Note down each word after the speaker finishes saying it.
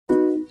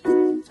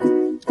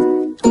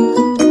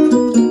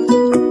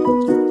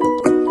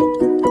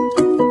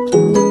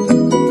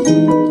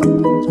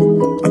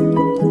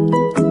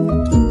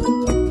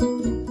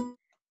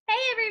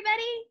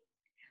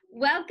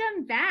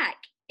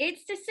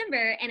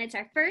and it's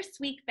our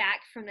first week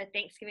back from the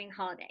Thanksgiving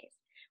holidays.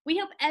 We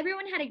hope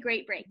everyone had a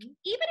great break, even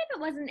if it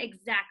wasn't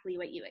exactly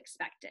what you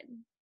expected.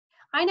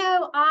 I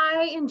know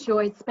I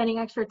enjoyed spending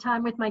extra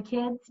time with my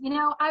kids.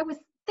 I was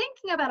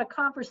thinking about a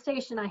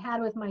conversation I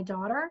had with my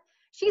daughter.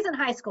 She's in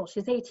high school.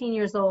 She's 18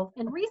 years old.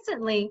 And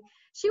recently,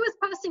 she was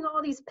posting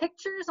all these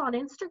pictures on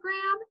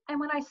Instagram. And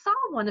when I saw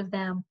one of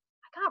them,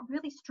 I got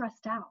really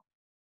stressed out.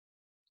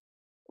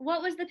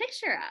 What was the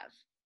picture of?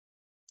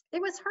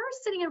 It was her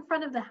sitting in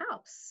front of the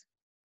house,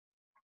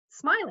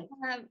 smiling.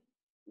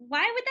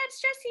 Why would that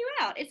stress you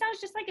out? It sounds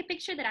just like a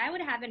picture that I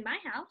would have in my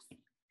house.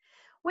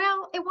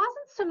 Well, it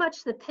wasn't so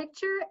much the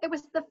picture, it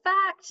was the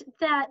fact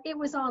that it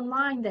was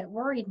online that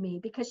worried me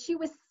because she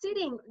was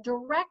sitting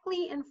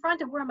directly in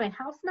front of where my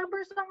house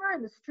numbers are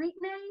and the street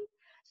name.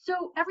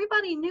 So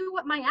everybody knew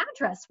what my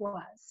address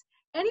was.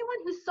 Anyone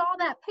who saw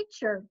that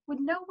picture would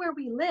know where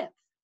we live.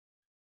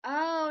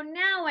 Oh,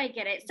 now I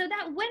get it. So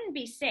that wouldn't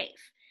be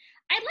safe.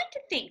 I'd like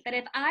to think that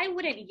if I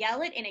wouldn't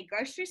yell it in a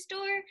grocery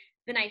store,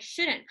 then I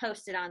shouldn't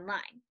post it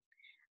online.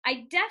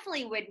 I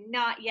definitely would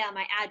not yell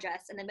my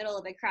address in the middle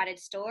of a crowded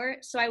store,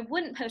 so I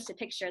wouldn't post a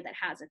picture that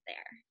has it there.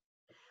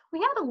 We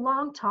had a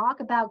long talk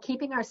about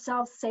keeping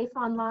ourselves safe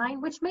online,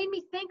 which made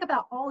me think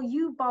about all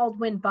you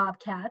Baldwin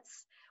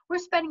Bobcats. We're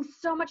spending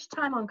so much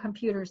time on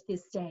computers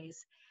these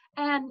days,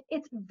 and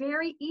it's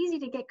very easy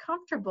to get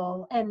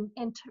comfortable and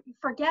to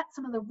forget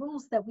some of the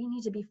rules that we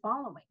need to be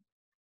following.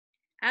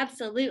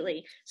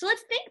 Absolutely. So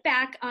let's think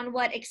back on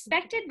what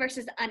expected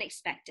versus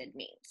unexpected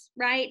means,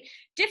 right?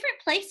 Different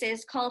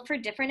places call for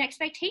different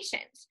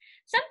expectations.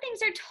 Some things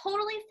are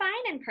totally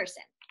fine in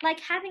person, like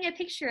having a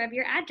picture of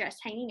your address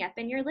hanging up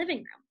in your living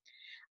room.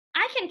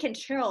 I can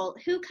control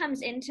who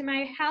comes into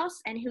my house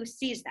and who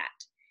sees that.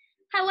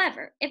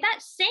 However, if that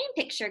same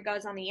picture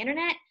goes on the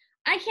internet,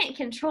 I can't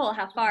control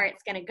how far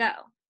it's going to go.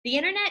 The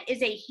internet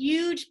is a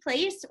huge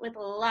place with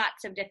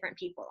lots of different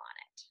people on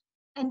it.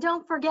 And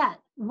don't forget,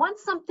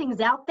 once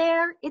something's out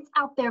there, it's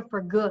out there for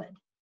good.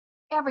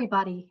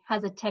 Everybody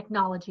has a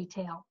technology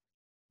tale.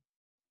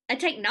 A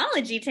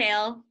technology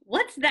tale?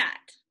 What's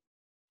that?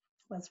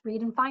 Let's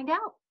read and find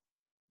out.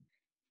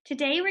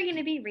 Today we're going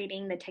to be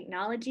reading The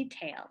Technology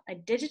Tale, a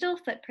digital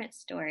footprint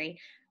story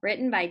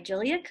written by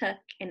Julia Cook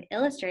and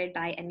illustrated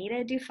by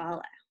Anita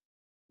Dufalo.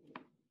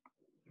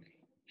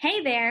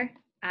 Hey there,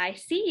 I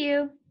see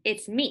you.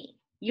 It's me,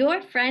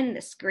 your friend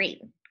the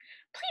screen.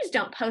 Please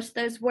don't post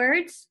those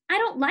words. I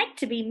don't like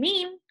to be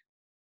mean.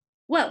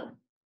 Whoa,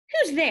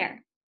 who's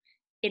there?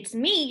 It's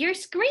me, your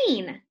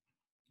screen.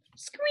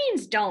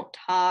 Screens don't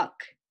talk.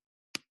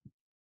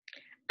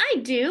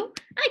 I do.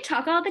 I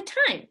talk all the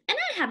time, and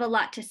I have a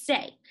lot to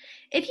say.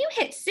 If you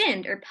hit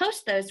send or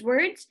post those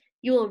words,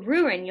 you will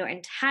ruin your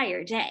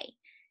entire day.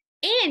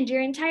 And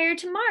your entire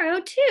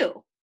tomorrow,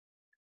 too.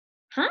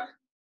 Huh?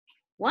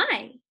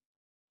 Why?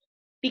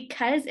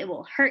 Because it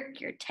will hurt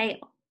your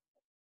tail.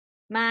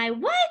 My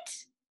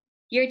what?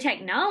 Your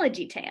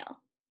technology tail.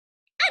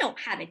 I don't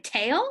have a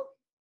tail.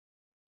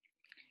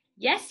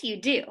 Yes, you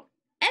do.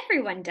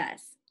 Everyone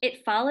does.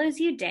 It follows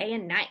you day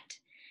and night.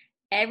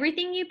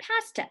 Everything you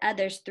pass to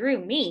others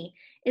through me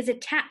is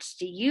attached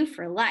to you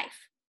for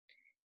life.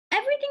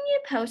 Everything you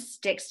post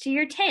sticks to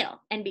your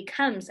tail and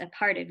becomes a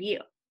part of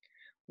you.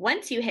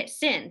 Once you hit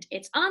send,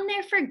 it's on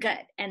there for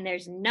good and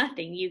there's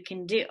nothing you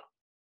can do.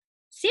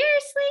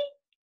 Seriously?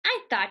 I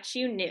thought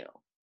you knew.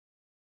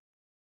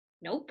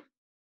 Nope,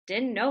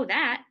 didn't know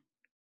that.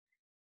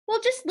 Well,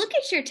 just look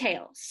at your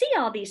tail. See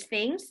all these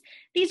things.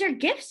 These are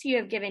gifts you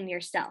have given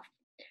yourself.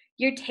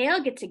 Your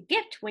tail gets a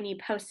gift when you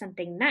post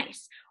something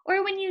nice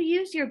or when you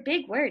use your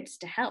big words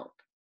to help.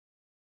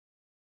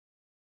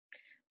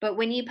 But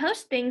when you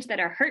post things that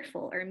are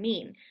hurtful or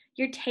mean,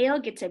 your tail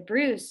gets a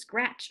bruise,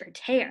 scratch, or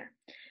tear.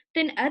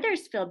 Then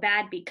others feel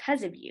bad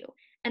because of you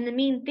and the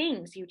mean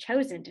things you've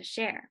chosen to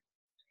share.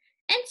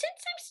 And since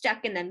I'm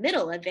stuck in the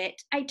middle of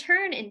it, I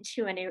turn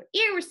into an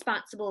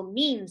irresponsible,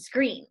 mean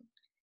screen.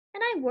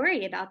 And I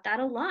worry about that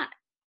a lot.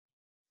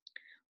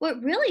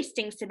 What really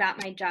stinks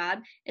about my job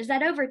is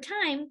that over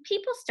time,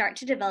 people start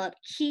to develop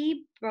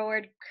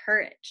keyboard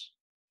courage.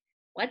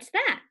 What's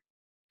that?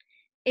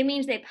 It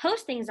means they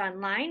post things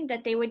online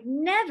that they would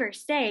never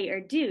say or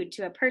do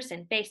to a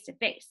person face to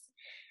face.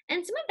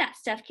 And some of that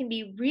stuff can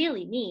be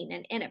really mean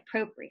and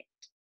inappropriate.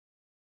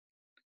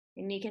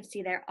 And you can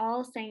see they're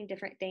all saying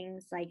different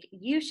things like,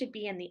 you should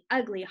be in the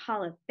ugly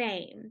hall of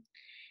fame.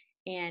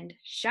 And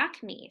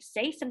shock me,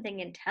 say something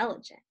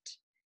intelligent.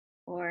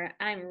 Or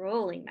I'm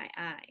rolling my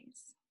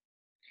eyes.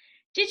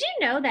 Did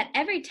you know that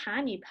every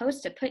time you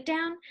post a put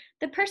down,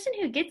 the person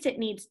who gets it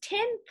needs 10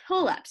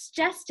 pull-ups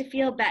just to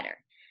feel better?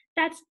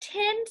 That's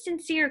 10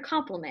 sincere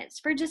compliments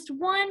for just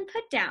one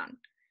put down.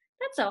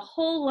 That's a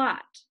whole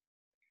lot.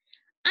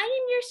 I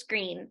am your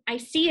screen. I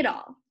see it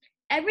all.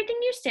 Everything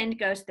you send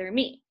goes through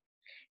me.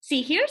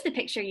 See, here's the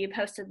picture you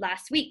posted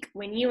last week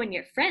when you and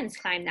your friends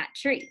climbed that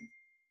tree.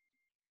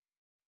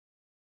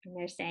 And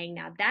they're saying,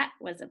 now that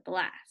was a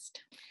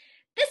blast.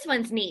 This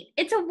one's neat.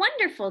 It's a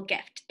wonderful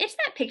gift. It's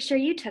that picture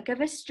you took of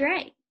a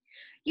stray.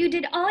 You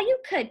did all you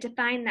could to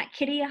find that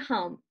kitty a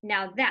home.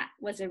 Now that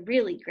was a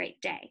really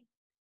great day.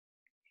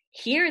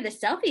 Here are the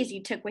selfies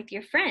you took with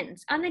your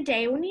friends on the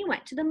day when you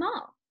went to the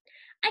mall.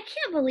 I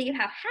can't believe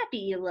how happy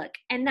you look,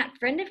 and that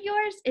friend of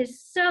yours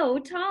is so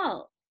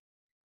tall.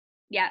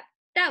 Yep,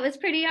 that was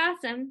pretty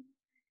awesome.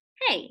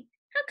 Hey,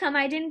 how come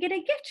I didn't get a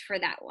gift for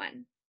that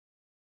one?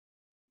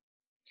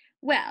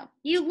 Well,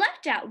 you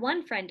left out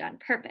one friend on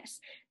purpose,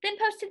 then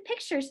posted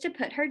pictures to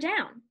put her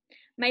down.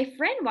 My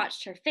friend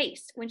watched her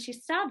face when she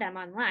saw them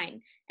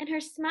online, and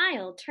her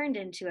smile turned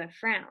into a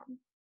frown.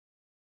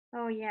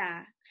 Oh,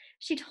 yeah.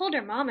 She told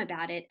her mom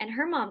about it, and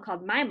her mom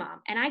called my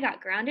mom, and I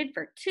got grounded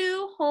for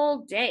 2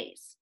 whole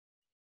days.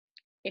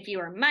 If you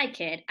were my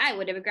kid, I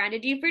would have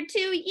grounded you for 2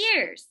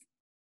 years.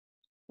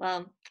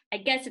 Well, I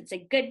guess it's a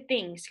good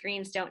thing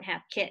screens don't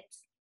have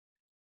kids.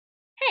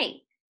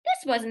 Hey,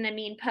 this wasn't a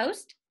mean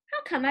post.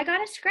 How come I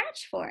got a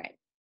scratch for it?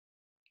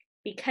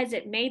 Because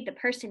it made the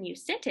person you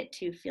sent it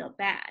to feel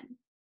bad.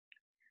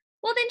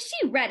 Well, then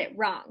she read it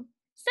wrong.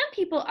 Some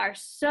people are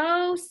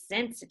so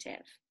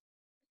sensitive.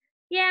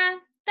 Yeah,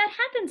 that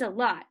happens a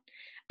lot.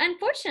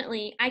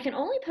 Unfortunately, I can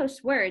only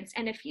post words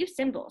and a few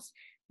symbols,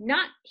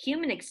 not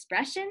human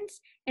expressions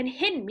and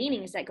hidden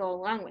meanings that go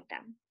along with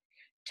them.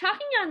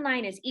 Talking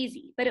online is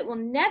easy, but it will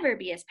never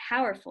be as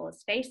powerful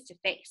as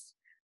face-to-face.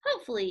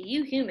 Hopefully,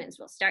 you humans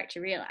will start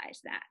to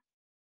realize that.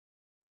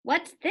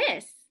 What's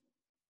this?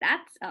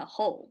 That's a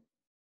hole.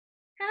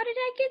 How did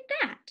I get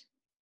that?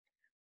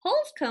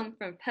 Holes come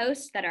from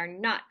posts that are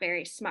not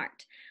very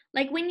smart,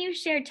 like when you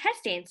share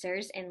test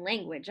answers in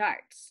language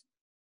arts.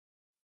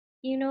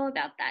 You know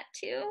about that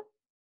too?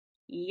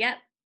 Yep.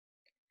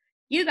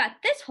 You got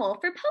this hole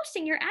for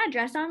posting your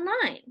address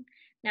online.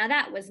 Now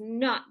that was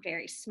not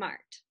very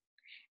smart.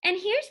 And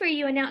here's where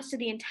you announced to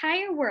the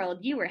entire world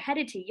you were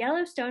headed to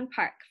Yellowstone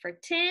Park for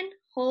 10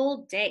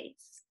 whole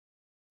days.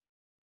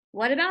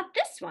 What about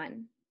this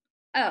one?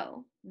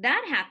 Oh,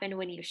 that happened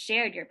when you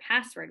shared your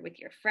password with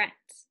your friends.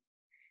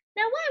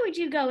 Now, why would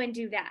you go and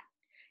do that?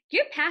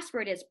 Your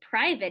password is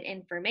private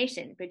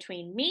information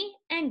between me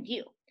and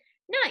you,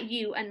 not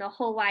you and the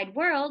whole wide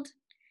world.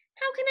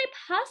 How can I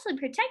possibly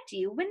protect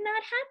you when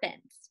that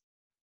happens?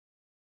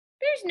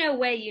 There's no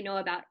way you know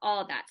about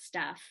all that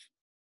stuff.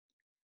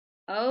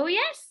 Oh,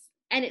 yes,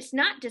 and it's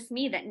not just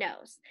me that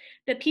knows.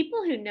 The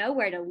people who know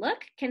where to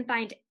look can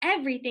find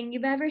everything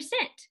you've ever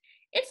sent.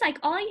 It's like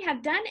all you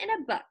have done in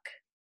a book.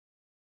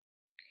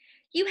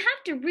 You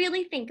have to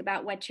really think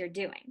about what you're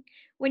doing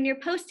when you're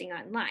posting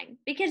online,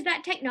 because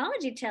that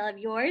technology tale of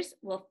yours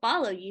will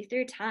follow you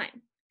through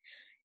time.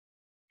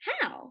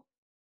 How?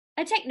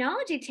 A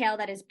technology tale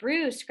that is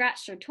bruised,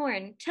 scratched, or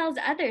torn tells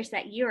others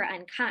that you are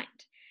unkind.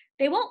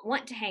 They won't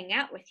want to hang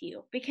out with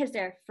you because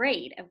they're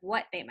afraid of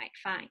what they might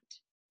find.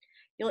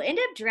 You'll end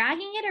up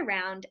dragging it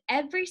around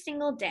every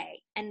single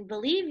day, and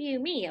believe you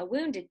me, a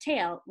wounded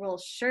tail will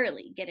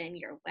surely get in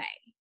your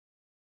way.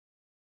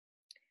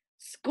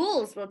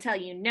 Schools will tell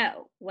you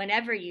no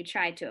whenever you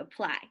try to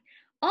apply.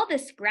 All the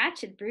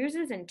scratches,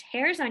 bruises, and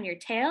tears on your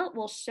tail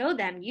will show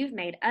them you've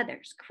made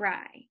others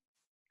cry.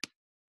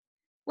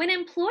 When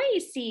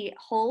employees see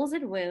holes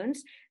and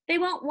wounds, they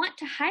won't want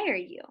to hire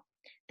you.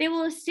 They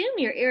will assume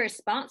you're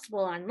irresponsible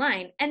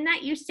online and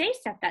that you say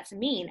stuff that's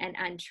mean and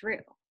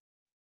untrue.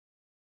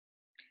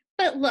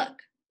 But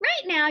look,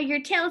 right now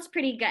your tail's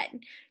pretty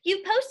good.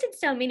 You've posted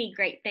so many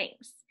great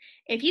things.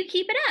 If you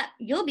keep it up,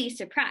 you'll be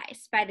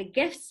surprised by the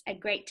gifts a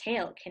great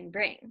tail can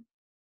bring.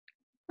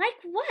 Like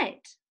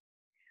what?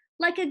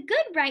 Like a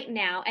good right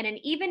now and an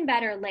even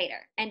better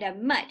later and a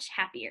much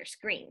happier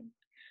screen.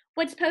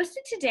 What's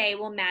posted today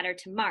will matter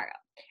tomorrow,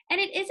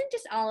 and it isn't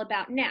just all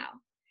about now.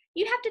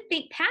 You have to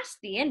think past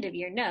the end of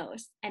your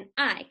nose, and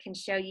I can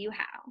show you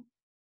how.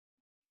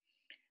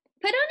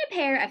 Put on a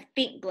pair of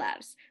think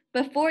gloves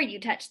before you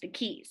touch the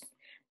keys.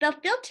 They'll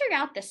filter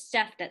out the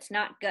stuff that's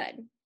not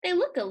good. They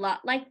look a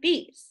lot like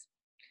these.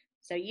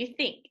 So you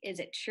think, is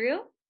it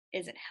true?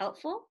 Is it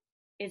helpful?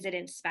 Is it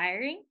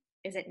inspiring?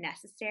 Is it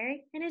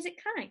necessary? And is it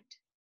kind?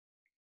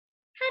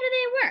 How do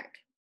they work?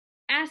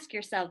 Ask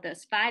yourself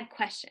those 5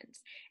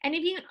 questions. And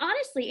if you can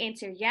honestly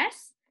answer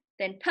yes,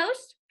 then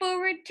post,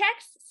 forward,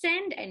 text,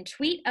 send, and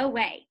tweet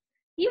away.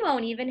 You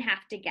won't even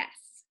have to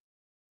guess.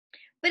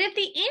 But if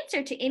the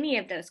answer to any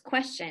of those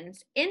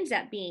questions ends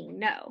up being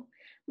no,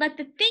 let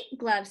the think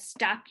gloves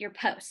stop your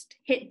post.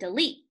 Hit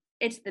delete.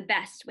 It's the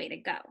best way to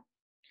go.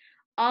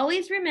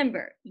 Always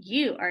remember,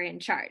 you are in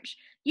charge.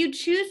 You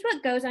choose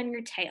what goes on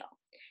your tail.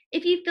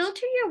 If you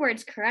filter your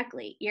words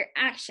correctly, your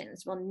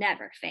actions will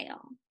never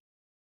fail.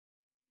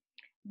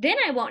 Then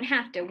I won't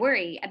have to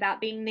worry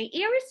about being the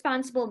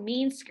irresponsible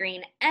mean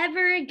screen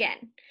ever again,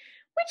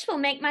 which will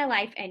make my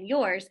life and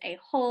yours a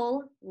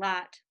whole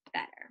lot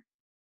better.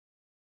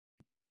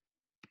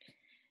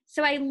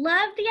 So I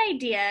love the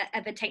idea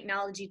of a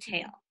technology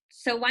tail.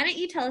 So why don't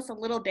you tell us a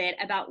little bit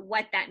about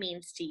what that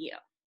means to you?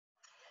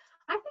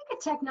 I think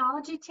a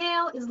technology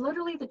tail is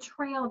literally the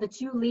trail that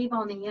you leave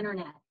on the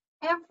internet.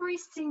 Every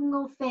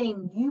single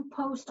thing you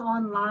post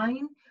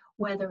online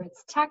whether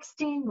it's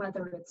texting,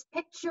 whether it's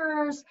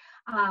pictures,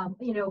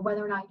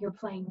 whether or not you're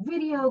playing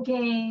video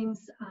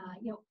games,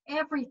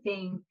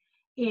 everything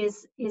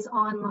is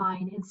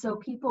online. And so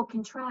people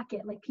can track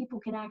it, like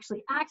people can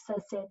actually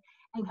access it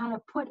and kind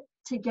of put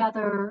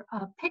together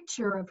a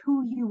picture of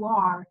who you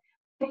are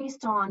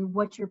based on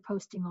what you're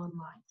posting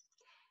online.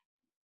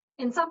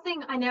 And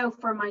something I know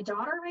for my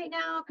daughter right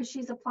now, because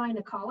she's applying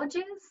to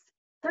colleges,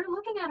 they're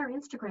looking at her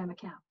Instagram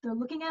account. They're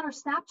looking at her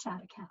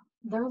Snapchat account.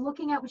 They're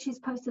looking at what she's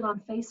posted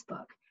on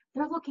Facebook.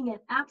 They're looking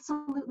at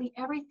absolutely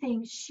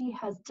everything she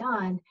has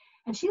done.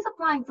 And she's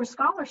applying for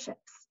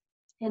scholarships.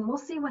 And we'll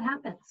see what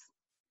happens.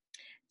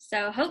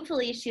 So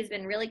hopefully she's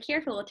been really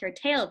careful with her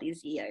tail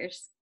these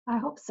years. I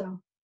hope so.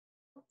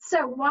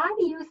 So why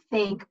do you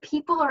think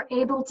people are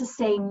able to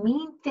say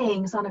mean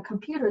things on a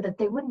computer that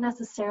they wouldn't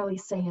necessarily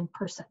say in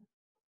person?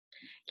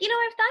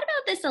 I've thought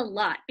about this a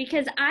lot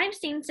because I've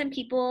seen some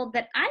people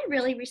that I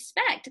really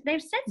respect.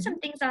 They've said some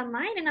things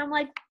online and I'm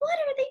like, what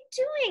are they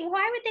doing?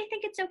 Why would they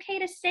think it's okay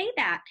to say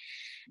that?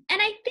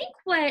 And I think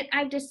what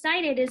I've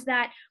decided is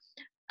that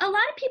a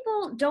lot of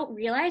people don't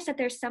realize that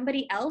there's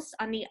somebody else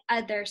on the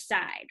other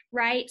side,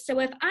 right? So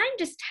if I'm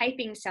just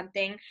typing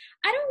something,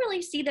 I don't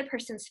really see the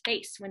person's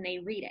face when they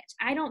read it.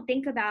 I don't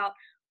think about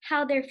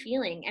how they're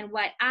feeling and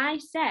what I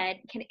said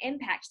can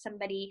impact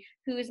somebody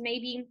who is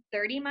maybe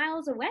 30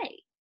 miles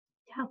away.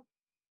 Yeah.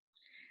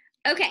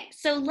 Okay,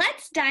 so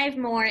let's dive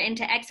more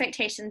into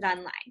expectations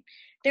online.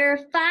 There are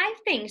 5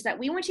 things that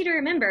we want you to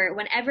remember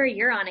whenever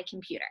you're on a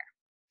computer.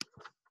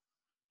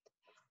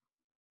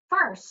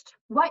 First,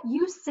 what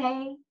you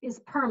say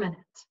is permanent.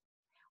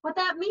 What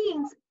that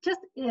means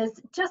is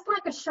just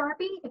like a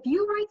Sharpie, if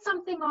you write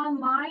something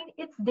online,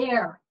 it's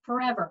there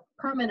forever,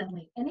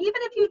 permanently. And even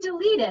if you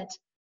delete it,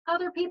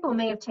 other people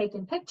may have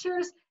taken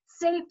pictures,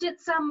 saved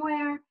it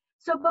somewhere.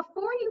 So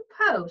before you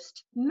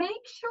post,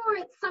 make sure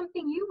it's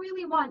something you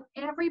really want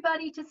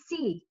everybody to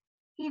see,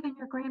 even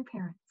your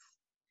grandparents.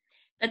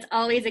 That's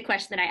always a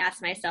question that I ask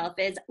myself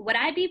is, would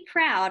I be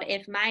proud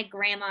if my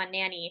grandma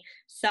nanny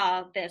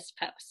saw this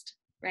post,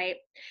 right?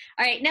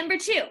 All right, number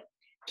 2,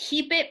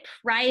 keep it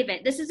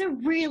private. This is a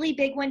really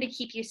big one to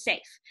keep you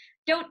safe.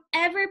 Don't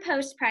ever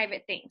post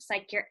private things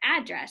like your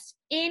address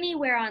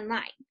anywhere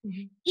online.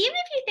 Even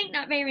if you think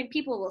not very many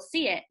people will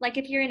see it, like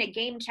if you're in a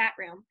game chat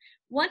room,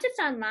 once it's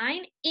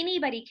online,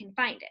 anybody can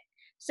find it.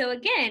 So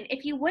again,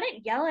 if you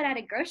wouldn't yell it at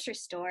a grocery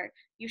store,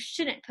 you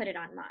shouldn't put it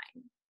online.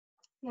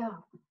 Yeah.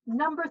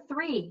 Number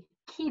 3,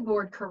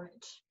 keyboard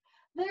courage.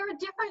 There are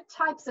different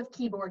types of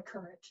keyboard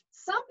courage.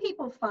 Some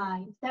people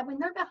find that when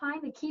they're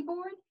behind the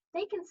keyboard,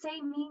 they can say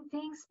mean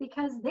things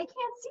because they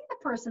can't see the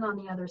person on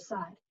the other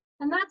side.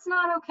 And that's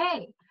not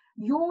okay.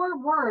 Your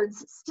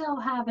words still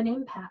have an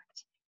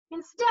impact.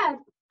 Instead,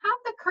 have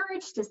the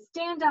courage to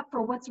stand up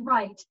for what's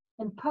right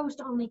and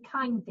post only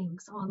kind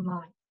things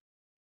online.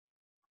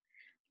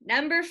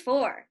 Number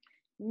 4,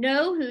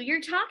 know who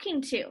you're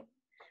talking to.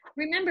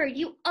 Remember,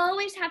 you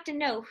always have to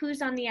know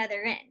who's on the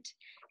other end.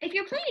 If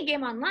you're playing a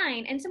game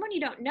online and someone you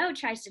don't know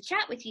tries to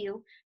chat with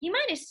you, you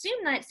might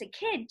assume that it's a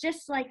kid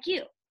just like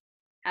you.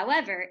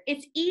 However,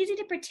 it's easy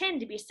to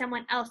pretend to be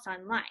someone else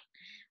online.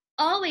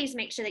 Always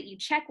make sure that you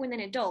check with an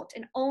adult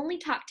and only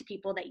talk to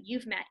people that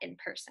you've met in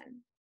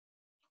person.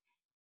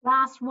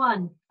 Last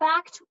one,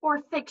 fact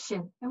or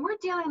fiction. And we're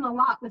dealing a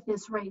lot with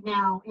this right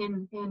now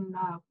in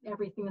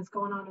everything that's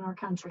going on in our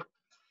country.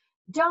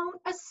 Don't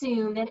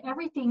assume that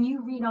everything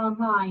you read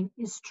online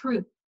is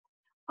true.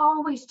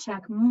 Always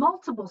check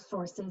multiple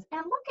sources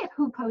and look at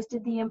who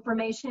posted the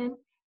information.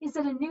 Is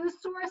it a news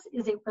source?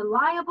 Is it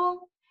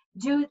reliable?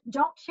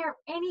 Don't share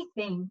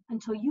anything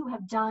until you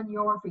have done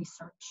your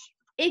research.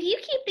 If you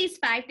keep these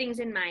 5 things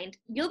in mind,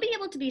 you'll be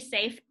able to be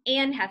safe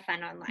and have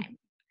fun online.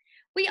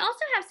 We also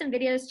have some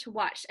videos to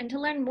watch and to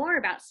learn more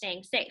about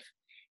staying safe.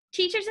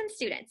 Teachers and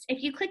students,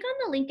 if you click on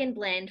the link in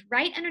Blend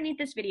right underneath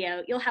this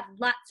video, you'll have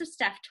lots of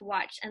stuff to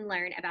watch and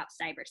learn about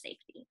cyber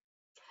safety.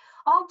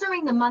 All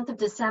during the month of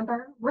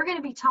December, we're going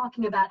to be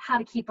talking about how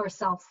to keep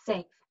ourselves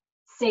safe.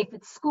 Safe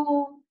at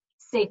school,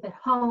 safe at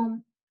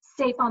home,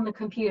 safe on the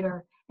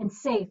computer, and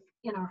safe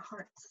in our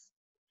hearts.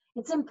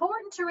 It's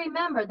important to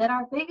remember that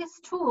our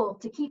biggest tool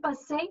to keep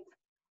us safe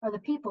are the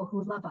people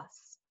who love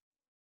us.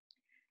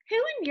 Who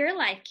in your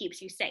life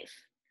keeps you safe?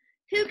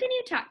 Who can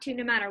you talk to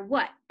no matter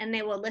what, and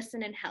they will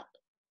listen and help?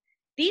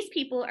 These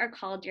people are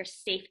called your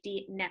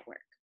safety network.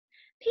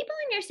 People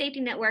in your safety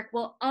network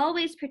will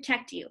always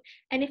protect you,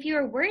 and if you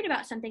are worried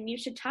about something, you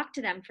should talk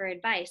to them for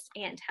advice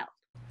and help.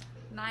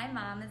 My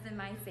mom is in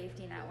my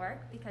safety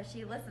network because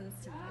she listens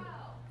to me.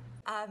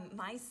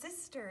 My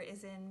sister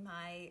is in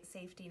my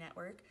safety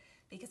network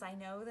because I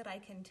know that I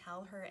can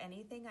tell her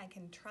anything, I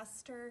can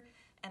trust her,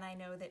 and I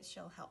know that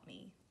she'll help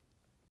me.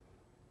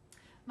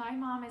 My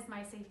mom is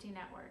my safety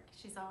network.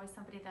 She's always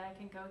somebody that I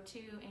can go to,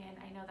 and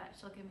I know that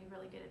she'll give me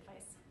really good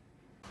advice.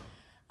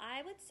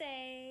 I would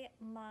say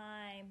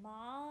my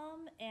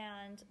mom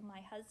and my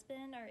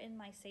husband are in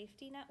my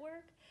safety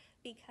network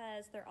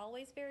because they're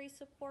always very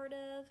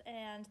supportive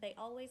and they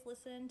always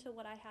listen to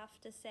what I have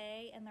to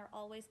say and they're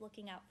always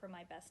looking out for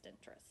my best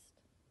interest.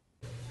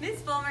 Miss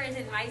Fulmer is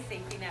in my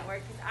safety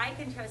network because I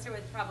can trust her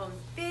with problems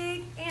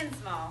big and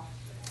small.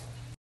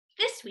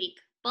 This week,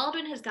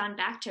 Baldwin has gone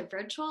back to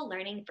virtual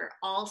learning for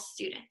all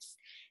students.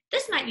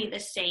 This might be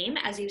the same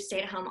as you stay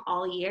at home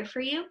all year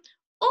for you,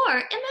 or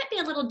it might be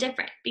a little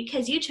different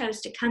because you chose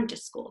to come to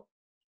school.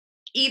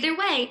 Either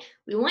way,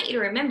 we want you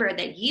to remember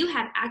that you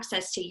have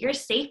access to your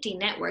safety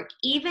network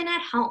even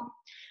at home.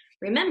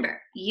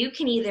 Remember, you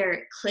can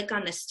either click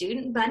on the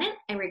student button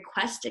and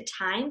request a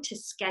time to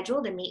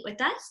schedule to meet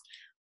with us,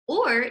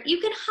 or you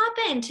can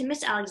hop into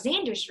Miss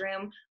Alexander's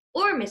room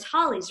or Miss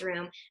Holly's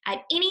room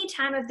at any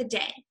time of the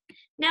day.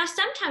 Now,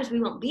 sometimes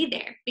we won't be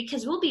there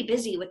because we'll be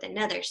busy with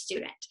another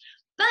student,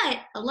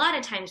 but a lot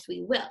of times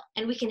we will,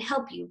 and we can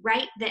help you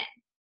right then.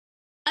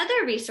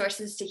 Other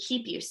resources to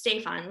keep you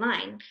safe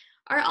online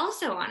are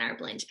also on our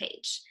Blend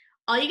page.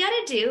 All you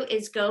gotta do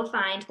is go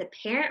find the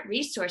parent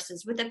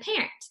resources with a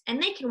parent,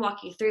 and they can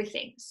walk you through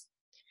things.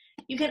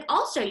 You can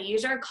also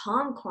use our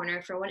Calm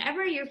Corner for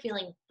whenever you're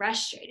feeling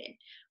frustrated.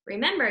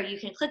 Remember, you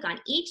can click on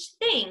each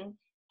thing,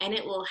 and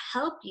it will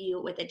help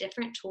you with a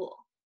different tool.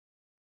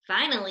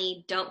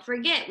 Finally, don't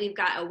forget we've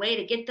got a way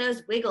to get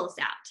those wiggles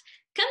out.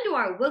 Come to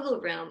our wiggle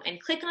room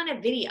and click on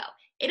a video.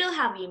 It'll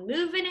have you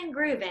moving and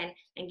grooving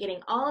and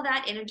getting all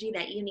that energy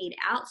that you need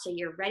out so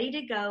you're ready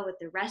to go with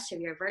the rest of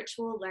your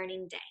virtual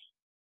learning day.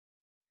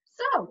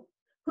 So,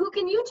 who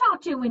can you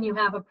talk to when you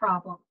have a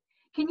problem?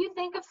 Can you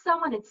think of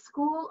someone at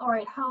school or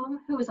at home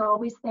who is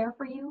always there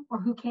for you or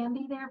who can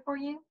be there for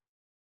you?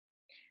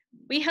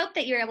 We hope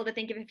that you're able to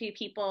think of a few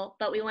people,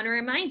 but we want to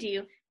remind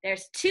you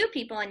there's 2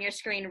 people on your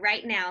screen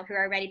right now who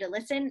are ready to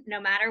listen no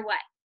matter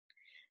what.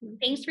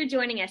 Thanks for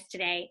joining us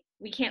today.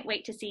 We can't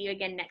wait to see you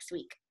again next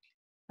week.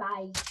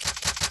 Bye.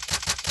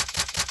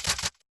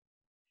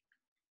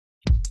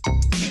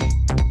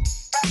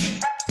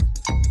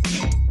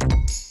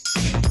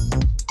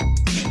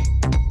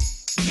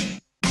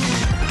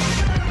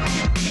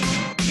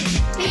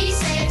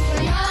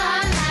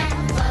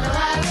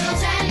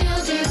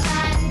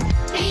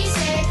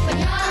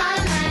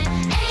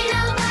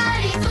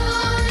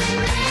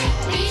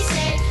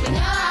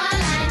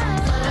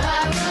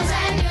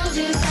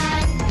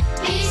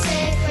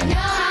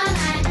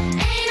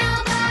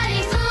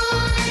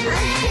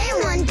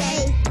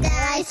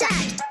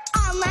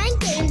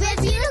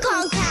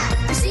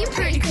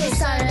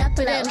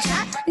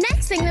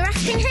 Next thing they're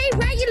asking, hey,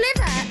 where you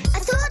live at? I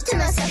thought to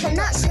myself, I'm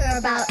not sure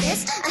about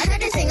this. I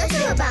heard a thing or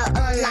two about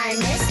online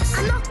risks.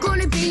 I'm not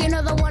gonna be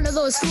another one of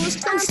those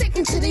fools. I'm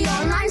sticking to the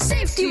online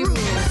safety rules.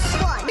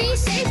 What? Be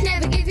safe,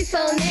 never give your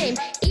full name,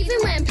 even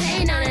when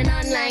playing on an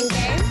online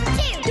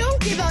game. Don't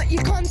give out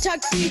your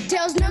contact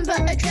details, number,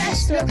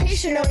 address,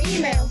 location, or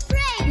email.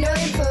 No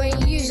info in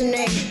your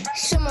username.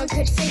 Someone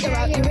could figure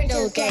out your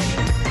riddle game.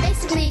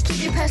 Basically,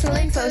 keep your personal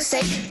info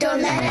safe.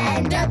 Don't let it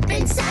end up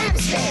in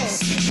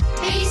cyberspace.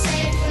 Be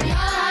safe when you're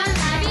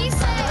online. Be safe.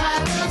 Follow our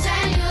rules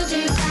and you'll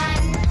do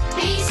fine.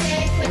 Be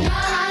safe when you're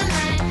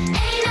online.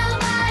 Ain't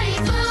nobody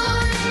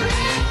fooling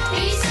me.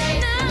 Be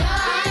safe when you're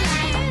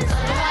online.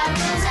 Follow our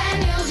rules and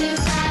you'll do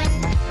fine.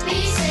 Be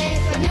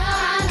safe when you're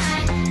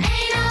online.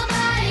 Ain't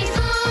nobody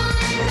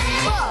fooling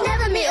me.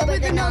 Never meet up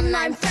with an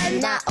online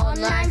friend. That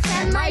online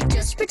friend might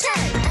just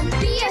pretend and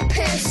be a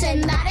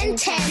person that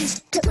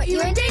intends to put you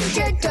in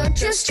danger. Don't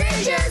trust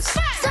strangers.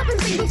 Stop and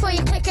think before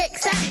you click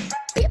accept.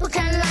 People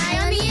can lie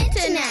on the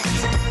internet.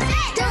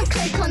 Don't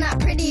click on that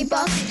pretty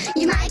box.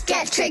 You might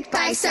get tricked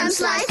by some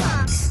sly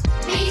fox.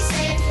 Be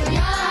safe when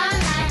you're online.